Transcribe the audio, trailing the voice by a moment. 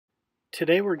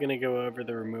Today we're going to go over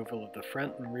the removal of the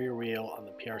front and rear wheel on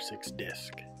the PRsix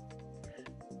disc.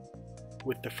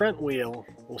 With the front wheel,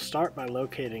 we'll start by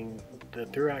locating the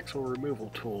through axle removal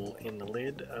tool in the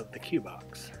lid of the cue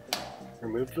box.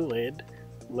 Remove the lid,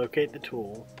 locate the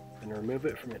tool, and remove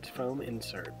it from its foam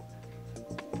insert.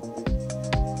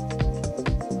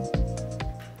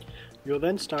 You'll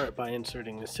then start by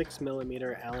inserting the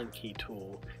 6mm Allen key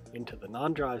tool into the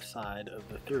non-drive side of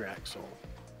the through axle,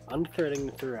 unthreading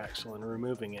the through axle and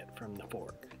removing it from the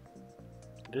fork.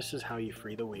 This is how you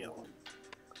free the wheel.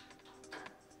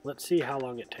 Let's see how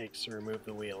long it takes to remove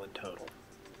the wheel in total.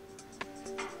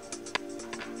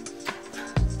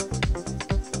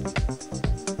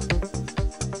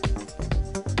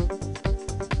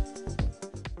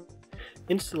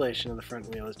 Installation of the front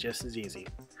wheel is just as easy.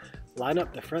 Line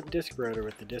up the front disc rotor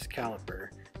with the disc caliper,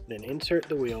 then insert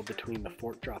the wheel between the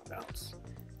fork dropouts.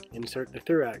 Insert the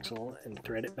through axle and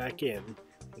thread it back in,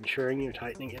 ensuring you're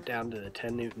tightening it down to the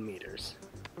 10 Newton meters.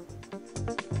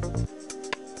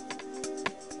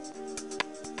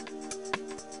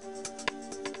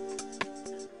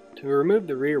 To remove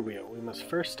the rear wheel, we must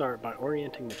first start by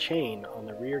orienting the chain on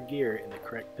the rear gear in the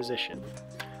correct position.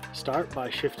 Start by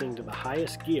shifting to the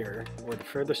highest gear, or the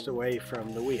furthest away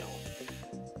from the wheel.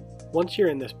 Once you're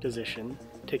in this position,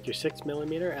 take your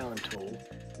 6mm Allen tool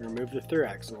and remove the through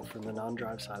axle from the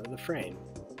non-drive side of the frame.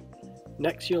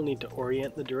 Next, you'll need to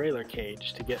orient the derailleur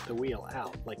cage to get the wheel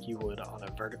out like you would on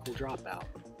a vertical dropout.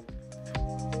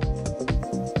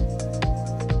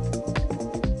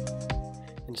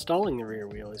 Installing the rear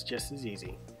wheel is just as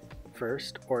easy.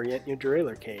 First, orient your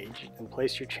derailleur cage and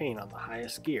place your chain on the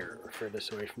highest gear or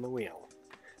furthest away from the wheel.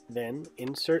 Then,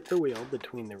 insert the wheel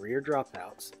between the rear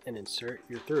dropouts and insert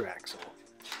your through axle.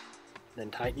 Then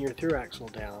tighten your through axle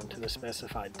down to the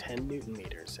specified 10 Newton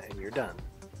meters and you're done.